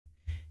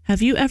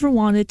Have you ever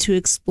wanted to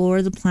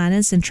explore the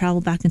planets and travel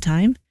back in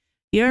time?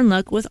 You're in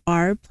luck with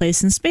our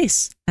place in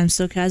space. I'm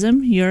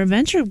Stochasm, your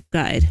adventure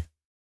guide.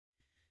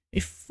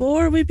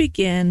 Before we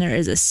begin, there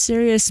is a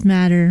serious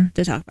matter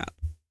to talk about.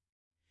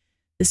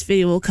 This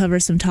video will cover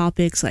some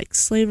topics like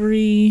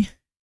slavery,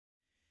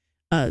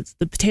 the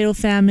potato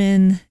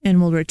famine,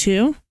 and World War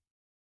II.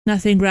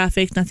 Nothing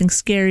graphic, nothing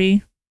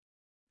scary.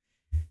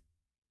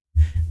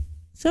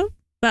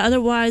 But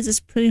otherwise, it's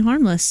pretty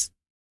harmless.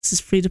 This is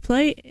free to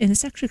play, and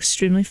it's actually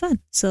extremely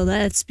fun. So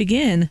let's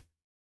begin.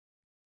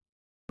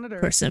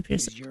 Person up here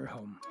is your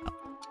home,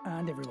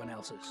 and everyone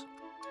else's.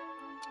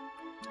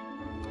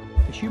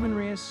 The human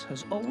race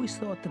has always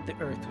thought that the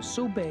Earth was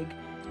so big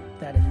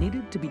that it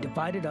needed to be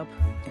divided up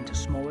into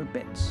smaller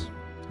bits.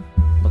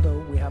 Although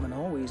we haven't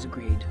always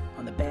agreed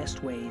on the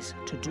best ways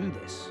to do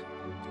this.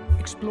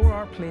 Explore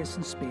our place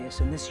in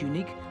space in this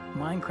unique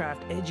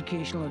Minecraft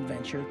educational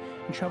adventure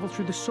and travel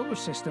through the solar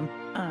system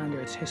and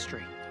Earth's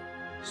history.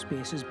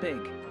 Space is big,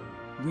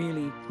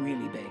 really,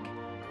 really big.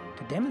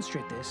 To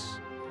demonstrate this,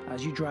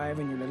 as you drive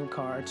in your little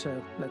car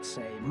to, let's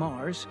say,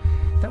 Mars,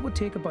 that would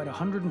take about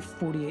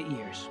 148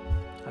 years.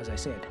 As I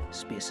said,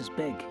 space is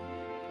big.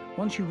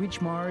 Once you reach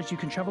Mars, you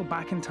can travel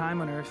back in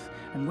time on Earth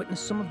and witness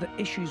some of the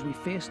issues we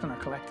faced in our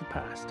collective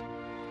past.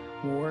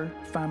 War,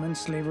 famine,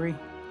 slavery,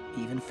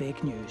 even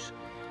fake news.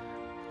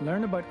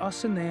 Learn about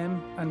us and them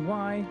and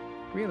why,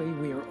 really,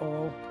 we are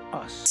all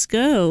us. Let's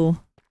go.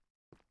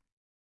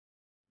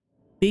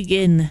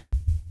 Begin.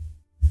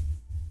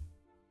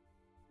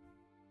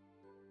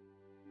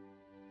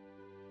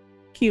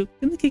 Cute.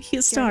 Look at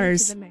cute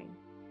stars.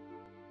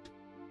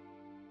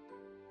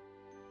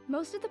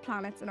 Most of the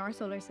planets in our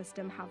solar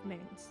system have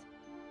moons.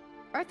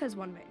 Earth has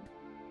one moon.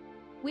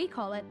 We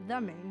call it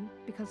the moon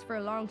because for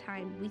a long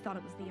time we thought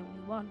it was the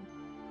only one.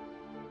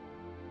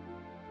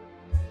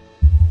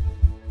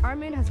 Our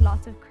moon has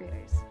lots of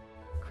craters,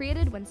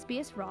 created when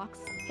space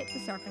rocks hit the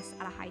surface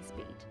at a high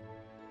speed.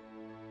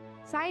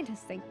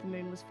 Scientists think the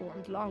moon was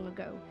formed long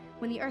ago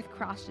when the Earth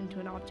crashed into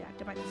an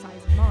object about the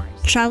size of Mars.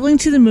 Traveling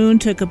to the moon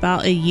took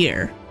about a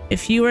year.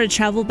 If you were to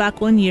travel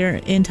back 1 year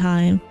in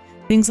time,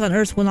 things on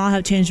Earth will not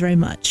have changed very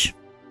much.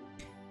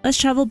 Let's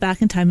travel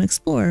back in time and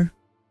explore.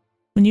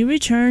 When you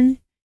return,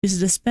 use a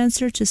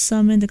dispenser to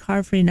summon the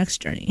card for your next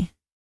journey.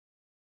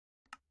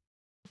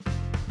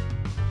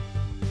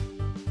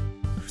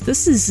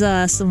 This is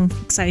some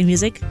exciting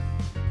music.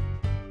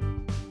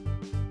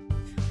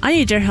 I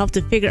need your help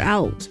to figure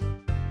out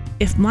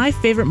if my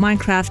favorite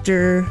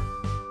Minecrafter,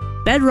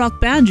 Bedrock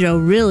Banjo,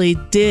 really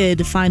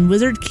did find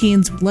Wizard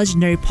Keen's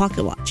legendary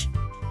pocket watch.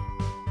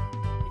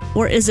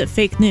 Or is it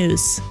fake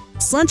news?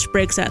 It's lunch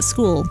breaks at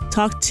school.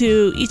 Talk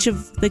to each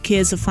of the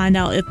kids to find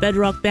out if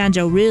Bedrock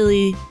Banjo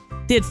really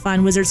did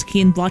find Wizard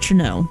Keen's watch or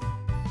no.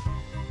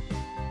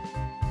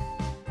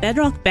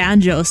 Bedrock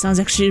Banjo sounds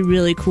actually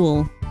really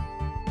cool,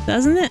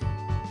 doesn't it?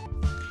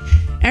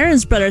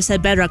 Aaron's brother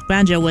said Bedrock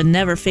Banjo would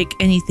never fake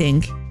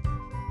anything.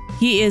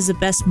 He is the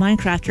best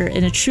Minecrafter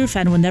and a true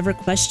fan would never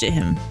question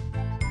him.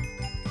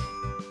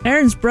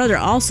 Aaron's brother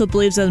also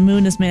believes that the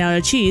moon is made out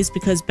of cheese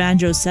because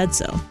Banjo said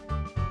so.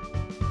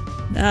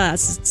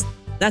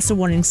 That's a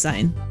warning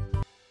sign.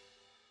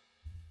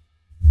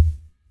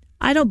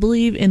 I don't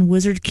believe in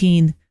Wizard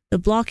Keen. The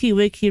Blocky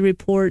Wiki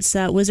reports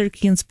that Wizard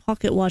Keen's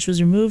pocket watch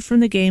was removed from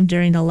the game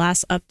during the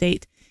last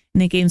update in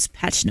the game's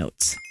patch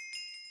notes.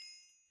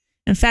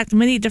 In fact,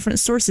 many different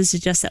sources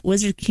suggest that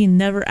Wizard Keen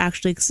never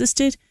actually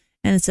existed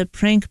and it's a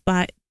prank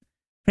by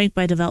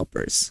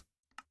developers.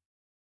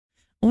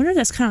 I wonder if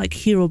that's kind of like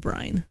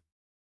Herobrine.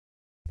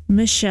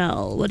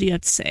 Michelle, what do you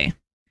have to say?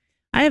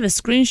 I have a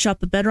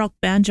screenshot of Bedrock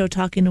Banjo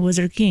talking to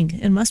Wizard King.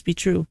 It must be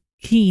true.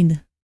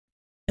 Keen.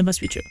 It must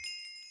be true.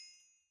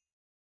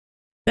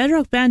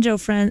 Bedrock Banjo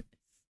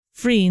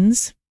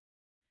friends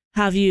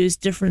have used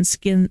different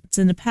skins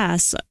in the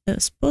past, so I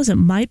suppose it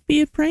might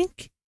be a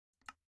prank.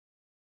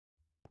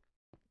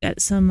 Got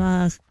some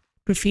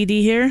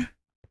graffiti here.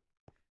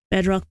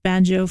 Bedrock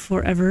Banjo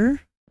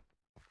forever.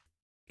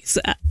 It's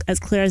as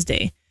clear as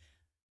day.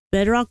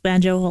 Bedrock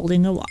Banjo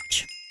holding a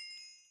watch.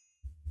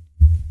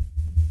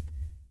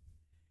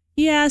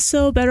 Yeah,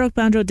 so Bedrock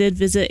Banjo did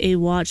visit a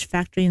watch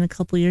factory a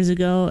couple years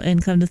ago,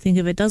 and come to think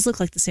of it, does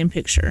look like the same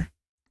picture.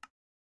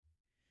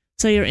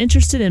 So you're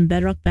interested in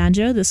Bedrock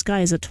Banjo? This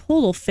guy is a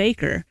total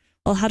faker.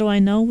 Well, how do I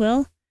know?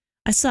 Well,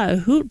 I saw a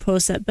Hoot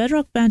post that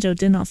Bedrock Banjo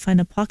did not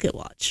find a pocket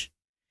watch,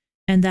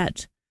 and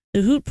that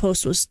the Hoot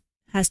post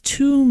has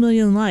 2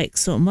 million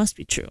likes, so it must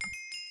be true.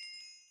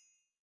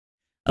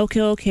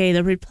 Okay,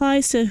 the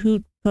replies to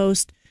Hoot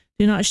post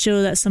do not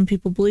show that some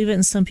people believe it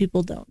and some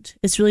people don't.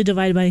 It's really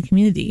divided by the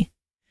community.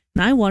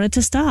 And I want it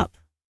to stop.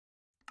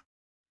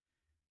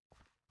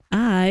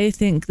 I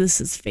think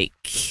this is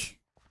fake.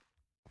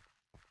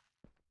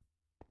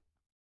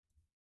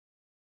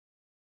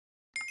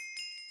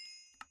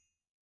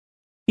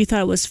 You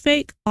thought it was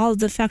fake? All of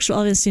the factual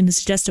evidence seemed to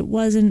suggest it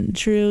wasn't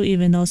true,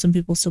 even though some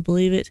people still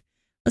believe it.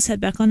 Let's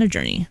head back on our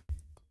journey.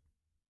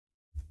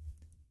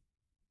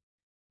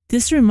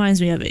 This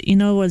reminds me of it. You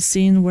know what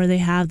scene where they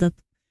have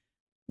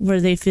where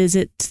they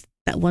visit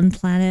that one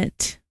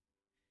planet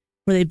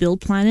where they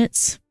build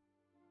planets.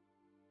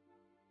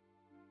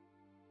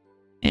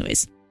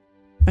 Anyways,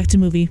 back to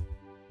movie.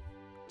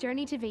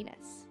 Journey to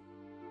Venus.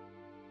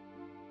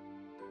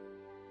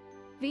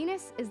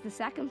 Venus is the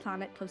second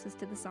planet closest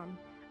to the Sun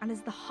and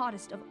is the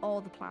hottest of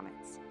all the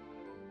planets.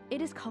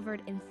 It is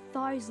covered in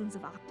thousands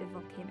of active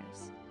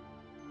volcanoes.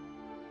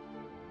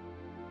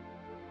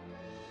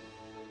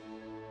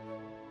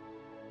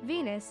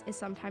 Venus is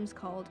sometimes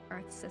called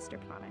Earth's sister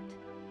planet,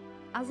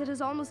 as it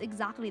is almost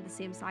exactly the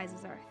same size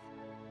as Earth.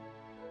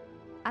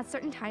 At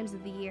certain times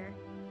of the year,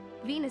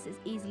 Venus is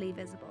easily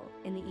visible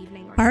in the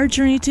evening or Our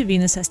journey to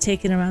Venus has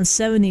taken around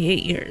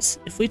 78 years.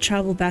 If we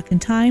travel back in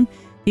time,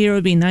 the year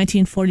would be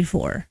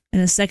 1944,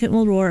 and a second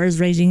world war is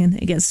raging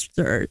against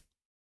the Earth,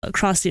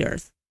 across the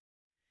Earth.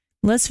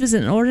 Let's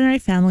visit an ordinary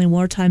family in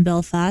wartime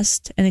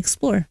Belfast and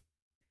explore.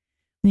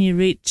 When you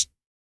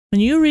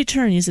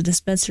return, use a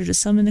dispenser to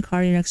summon the car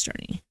on your next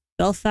journey.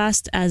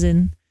 Belfast, as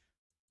in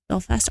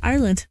Belfast,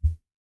 Ireland.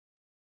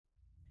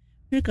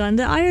 We're going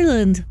to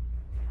Ireland.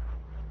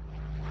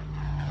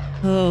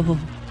 Oh.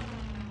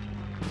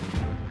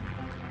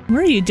 What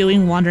are you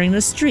doing wandering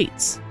the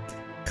streets?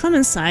 Come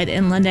inside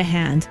and lend a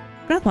hand.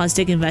 Grandpa's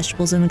digging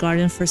vegetables in the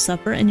garden for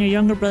supper, and your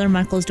younger brother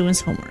Michael is doing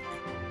his homework.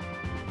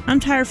 I'm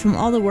tired from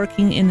all the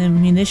working in the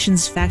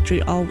munitions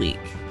factory all week.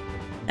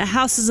 The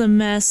house is a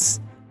mess.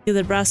 Get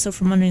the brass stuff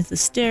from underneath the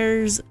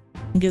stairs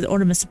and give the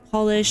ornaments a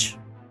polish.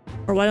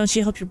 Or why don't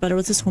you help your brother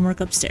with his homework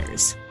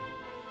upstairs?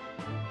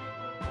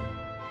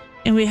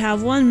 And we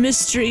have one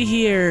mystery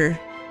here.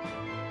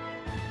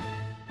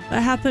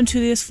 What happened to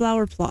these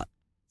flower pots?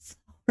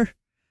 Look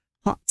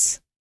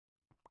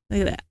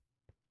at that.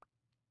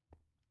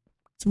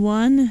 It's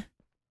 1,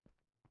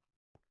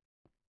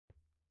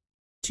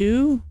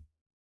 2.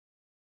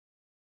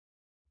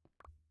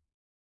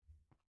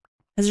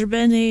 Has there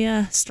been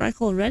a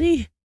strike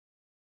already?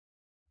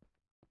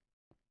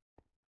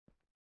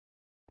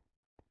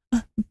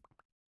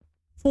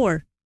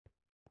 4.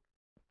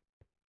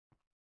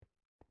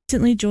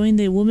 Recently joined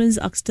the Women's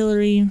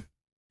Auxiliary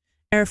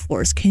Air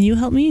Force. Can you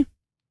help me?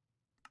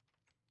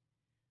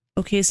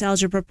 Okay, so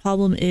algebra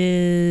problem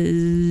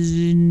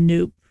is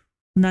nope.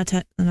 I'm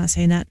not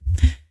saying that.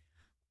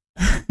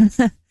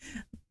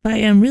 But I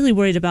am really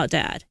worried about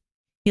Dad.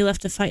 He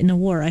left to fight in a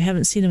war. I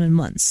haven't seen him in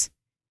months.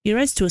 He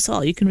writes to us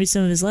all. You can read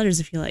some of his letters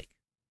if you like.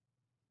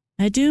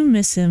 I do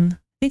miss him. I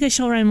think I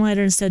shall write him a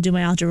letter instead of do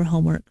my algebra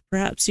homework.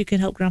 Perhaps you can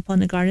help Grandpa in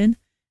the garden.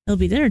 It'll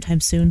be dinner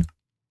time soon.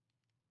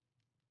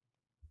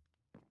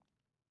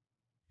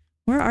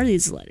 Where are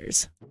these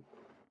letters?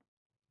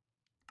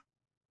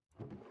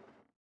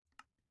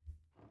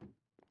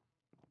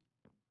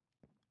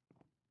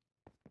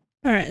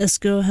 Alright, let's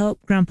go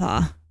help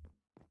Grandpa.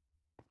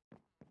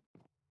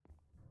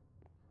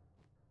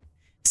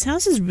 This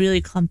house is really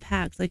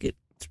compact. Like,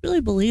 it's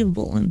really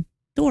believable and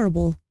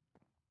adorable.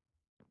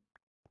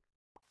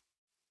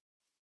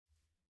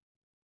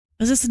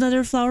 Is this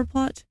another flower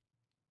pot?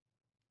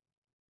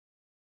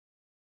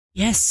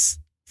 Yes!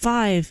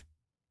 5!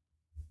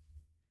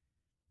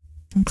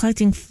 I'm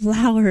collecting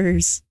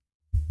flowers.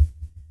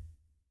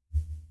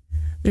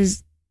 Look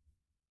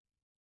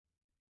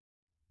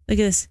at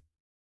this.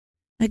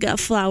 I got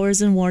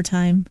flowers in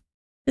wartime.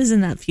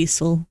 Isn't that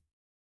peaceful?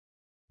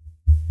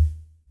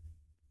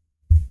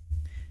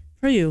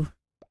 For you.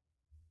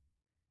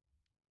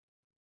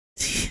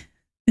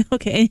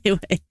 Okay,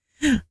 anyway.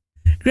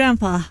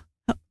 Grandpa.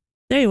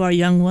 There you are,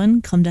 young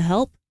one. Come to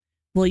help?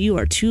 Well, you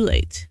are too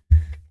late.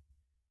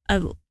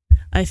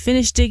 I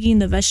finished digging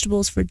the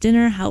vegetables for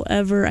dinner.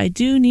 However, I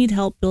do need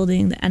help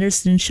building the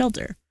Anderson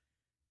shelter.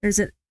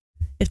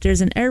 If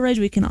there's an air raid,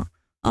 we can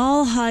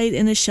all hide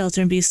in the shelter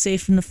and be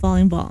safe from the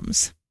falling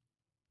bombs.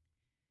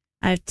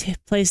 I've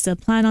placed a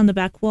plan on the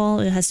back wall.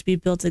 It has to be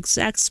built to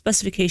exact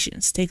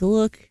specifications. Take a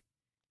look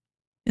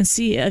and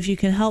see if you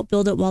can help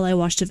build it while I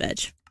wash the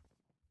veg.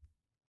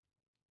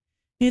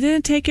 You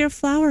didn't take your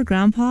flower,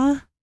 Grandpa.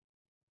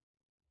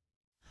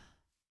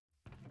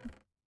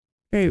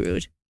 Very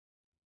rude.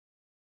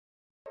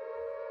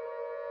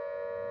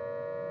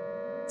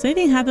 Does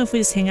anything happen if we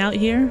just hang out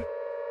here?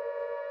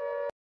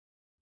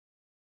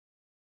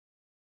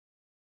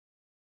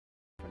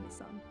 From the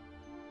Sun.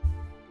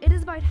 It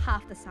is about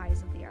half the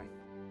size of the Earth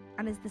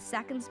and is the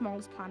second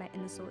smallest planet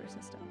in the solar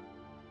system.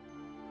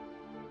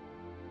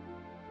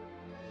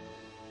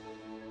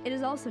 It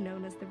is also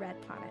known as the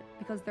Red Planet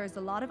because there is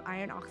a lot of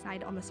iron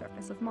oxide on the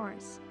surface of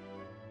Mars.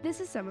 This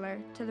is similar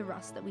to the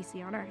rust that we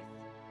see on Earth.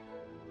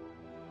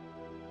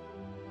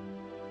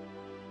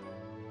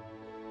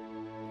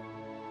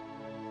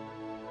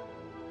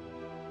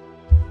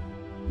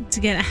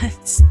 Again, I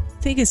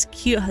think it's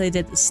cute how they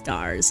did the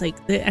stars.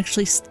 Like, they're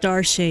actually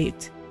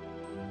star-shaped.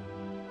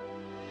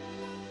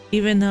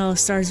 Even though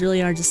stars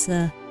really are just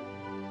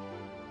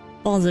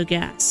balls of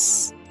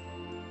gas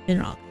in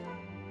rock.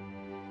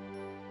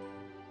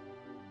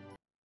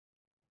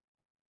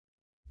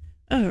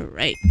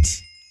 Alright.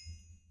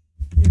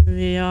 Here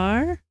we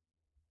are.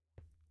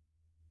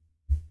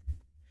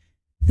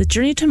 The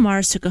journey to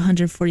Mars took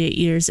 148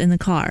 years in the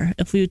car.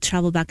 If we would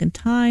travel back in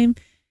time,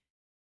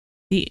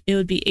 it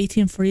would be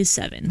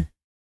 1847.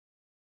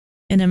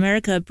 In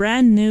America, a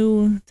brand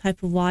new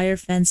type of wire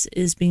fence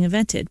is being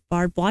invented.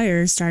 Barbed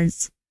wire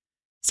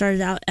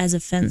started out as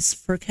a fence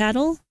for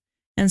cattle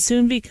and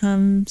soon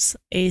becomes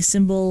a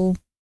symbol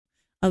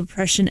of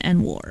oppression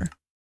and war.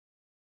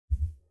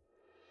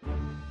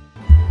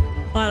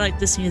 Oh, I like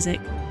this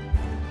music.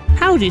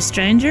 Howdy,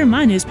 stranger.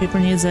 My newspaper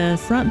needs a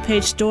front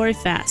page story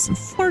fast.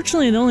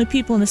 Unfortunately, the only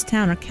people in this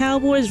town are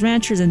cowboys,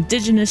 ranchers, and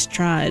indigenous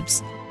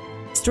tribes.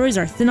 Stories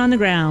are thin on the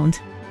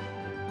ground.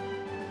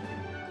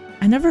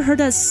 I never heard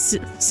that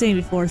saying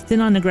before,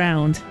 thin on the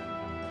ground.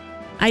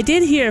 I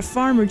did hear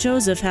Farmer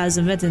Joseph has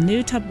invented a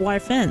new type of wire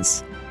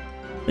fence.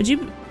 Would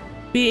you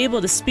be able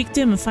to speak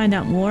to him and find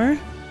out more?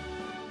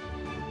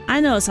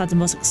 I know it's not the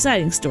most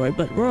exciting story,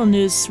 but rural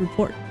news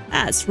reporting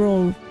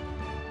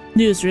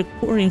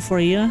for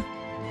you.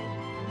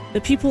 The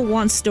people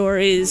want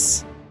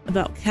stories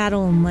about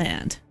cattle and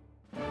land.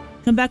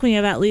 Come back when you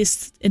have at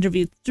least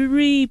interviewed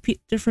 3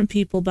 different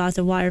people about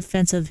the wire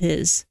fence of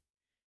his.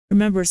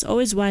 Remember, it's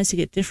always wise to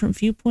get different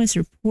viewpoints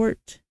and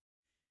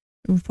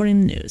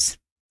reporting the news.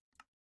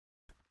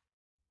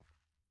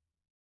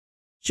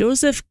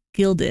 Joseph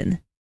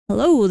Gilden.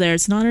 Hello there,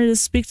 it's an honor to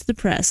speak to the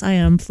press. I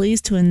am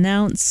pleased to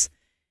announce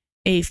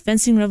a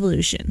fencing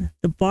revolution.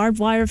 The barbed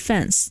wire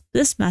fence.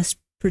 This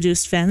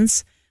mass-produced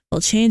fence will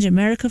change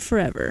America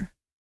forever.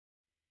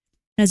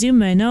 As you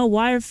may know,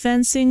 wire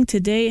fencing to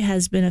date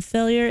has been a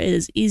failure. It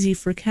is easy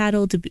for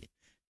cattle to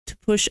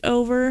push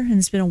over, and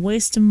it's been a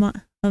waste of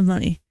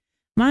money.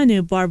 My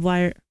new barbed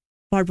wire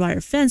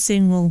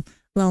fencing will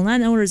allow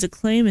landowners to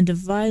claim and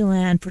divide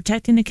land,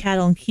 protecting the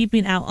cattle and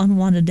keeping out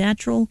unwanted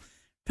natural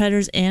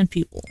predators and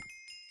people.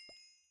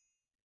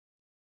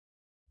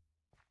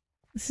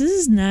 This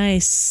is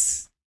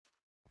nice.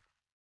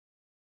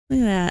 Look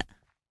at that.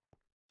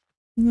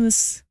 Look at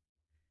this.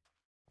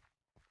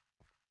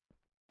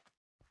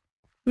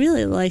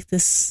 Really like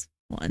this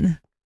one.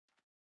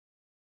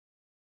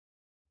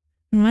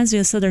 Reminds me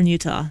of southern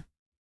Utah.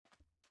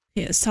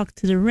 Okay, let's talk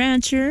to the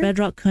rancher.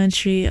 Bedrock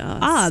Country.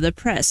 The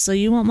press. So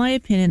you want my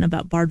opinion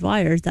about barbed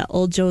wire that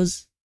old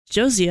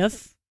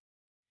Joseph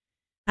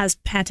has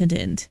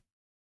patented.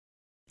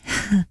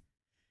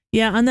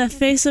 Yeah, on the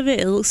face of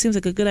it, seems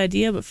like a good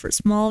idea, but for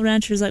small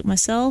ranchers like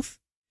myself,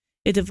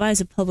 it divides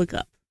the public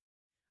up.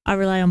 I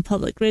rely on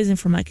public grazing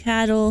for my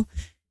cattle,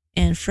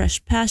 and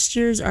fresh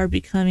pastures are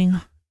becoming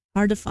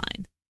hard to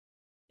find.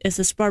 If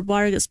this barbed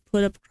wire gets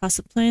put up across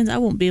the plains, I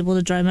won't be able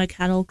to drive my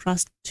cattle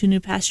across 2 new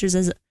pastures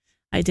as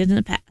I did in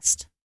the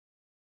past.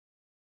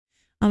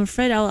 I'm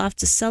afraid I'll have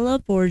to sell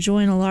up or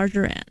join a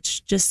larger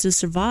ranch just to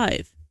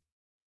survive.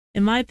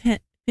 In my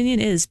opinion,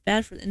 it is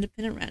bad for the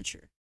independent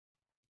rancher.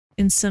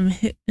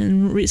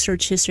 In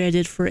research history I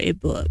did for a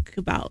book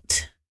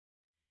about,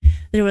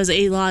 there was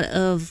a lot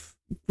of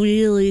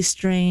really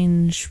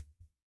strange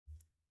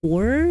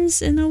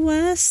wars in the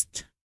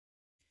West.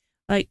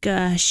 Like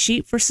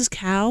sheep versus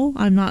cow.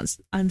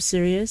 I'm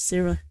serious. They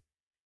were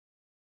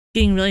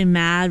getting really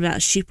mad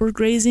about sheep were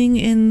grazing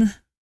in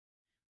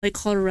like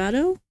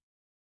Colorado.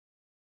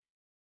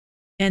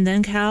 And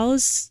then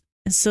cows.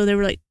 And so they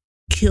were like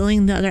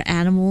killing the other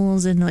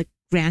animals in like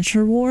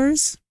rancher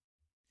wars.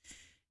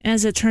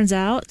 As it turns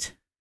out,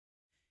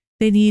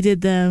 they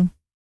needed the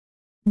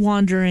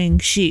wandering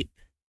sheep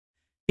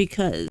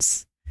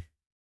because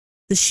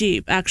the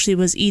sheep actually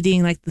was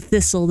eating like the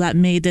thistle that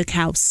made the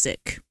cow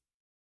sick.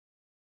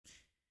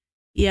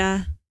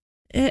 Yeah,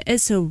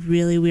 it's a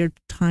really weird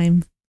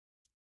time.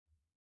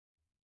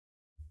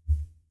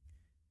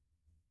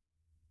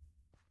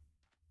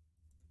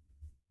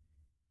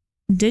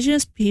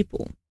 Indigenous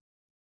people.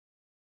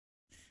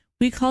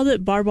 We called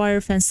it barbed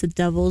wire fence the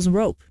devil's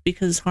rope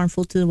because it's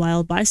harmful to the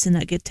wild bison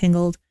that get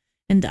tangled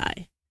and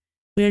die.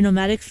 We are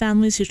nomadic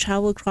families who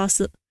travel across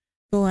the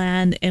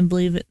land and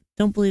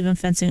don't believe in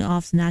fencing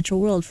off the natural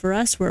world. For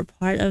us, we're a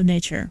part of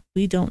nature.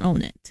 We don't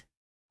own it.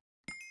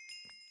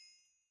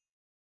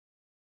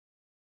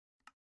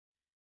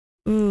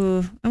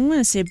 Ooh, I'm going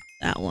to say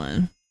that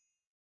one.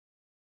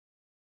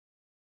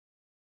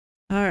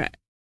 All right.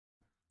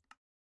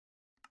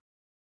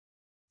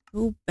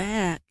 Go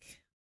back.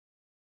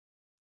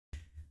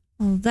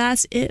 Well,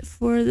 that's it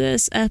for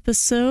this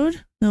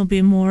episode. There'll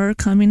be more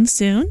coming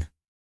soon.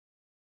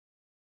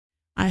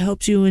 I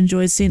hope you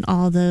enjoyed seeing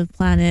all the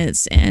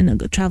planets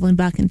and traveling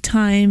back in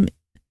time.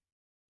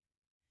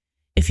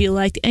 If you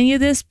liked any of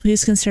this,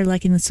 please consider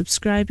liking and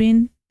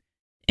subscribing.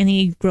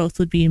 Any growth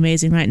would be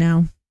amazing right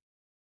now.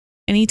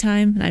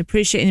 Anytime. And I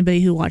appreciate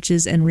anybody who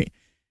watches and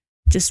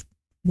just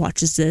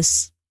watches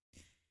this.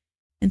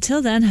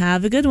 Until then,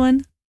 have a good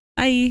one.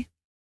 Bye.